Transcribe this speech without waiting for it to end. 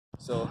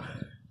So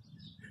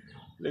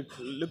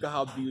look at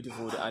how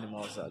beautiful the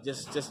animals are.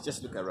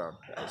 Just look around,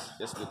 guys.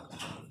 Just look.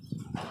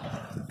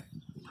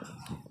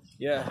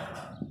 Yeah.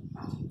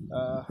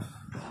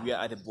 We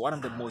are at one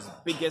of the most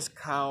biggest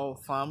cow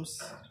farms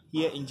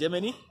here in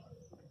Germany,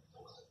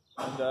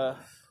 and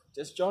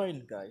just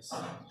join, guys.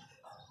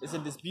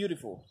 Isn't this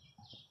beautiful?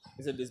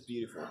 Isn't this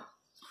beautiful?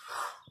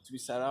 To be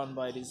surrounded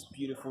by this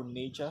beautiful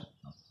nature,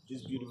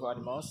 these beautiful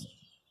animals.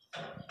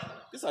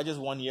 These are just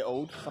 1 year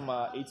old. Some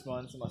are 8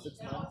 months, some are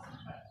 6 months,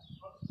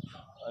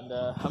 and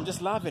I'm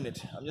just loving it.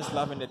 I'm just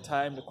loving the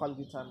time, the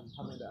quality time I'm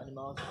having with the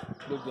animals.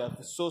 Look, they are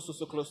so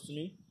close to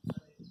me.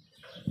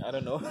 I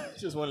don't know.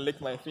 Just want to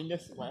lick my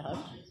fingers in my hand.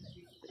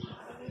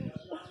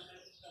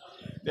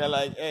 They're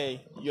like,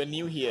 hey, you're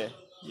new here,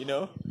 you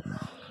know.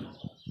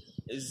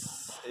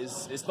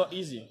 It's not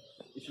easy.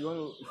 If you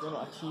want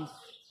to achieve,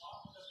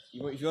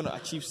 if you want to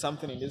achieve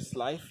something in this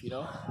life, you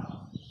know,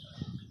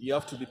 you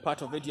have to be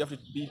part of it. You have to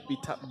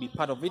be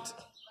part of it.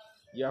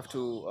 You have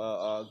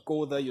to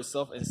go there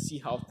yourself and see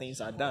how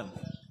things are done.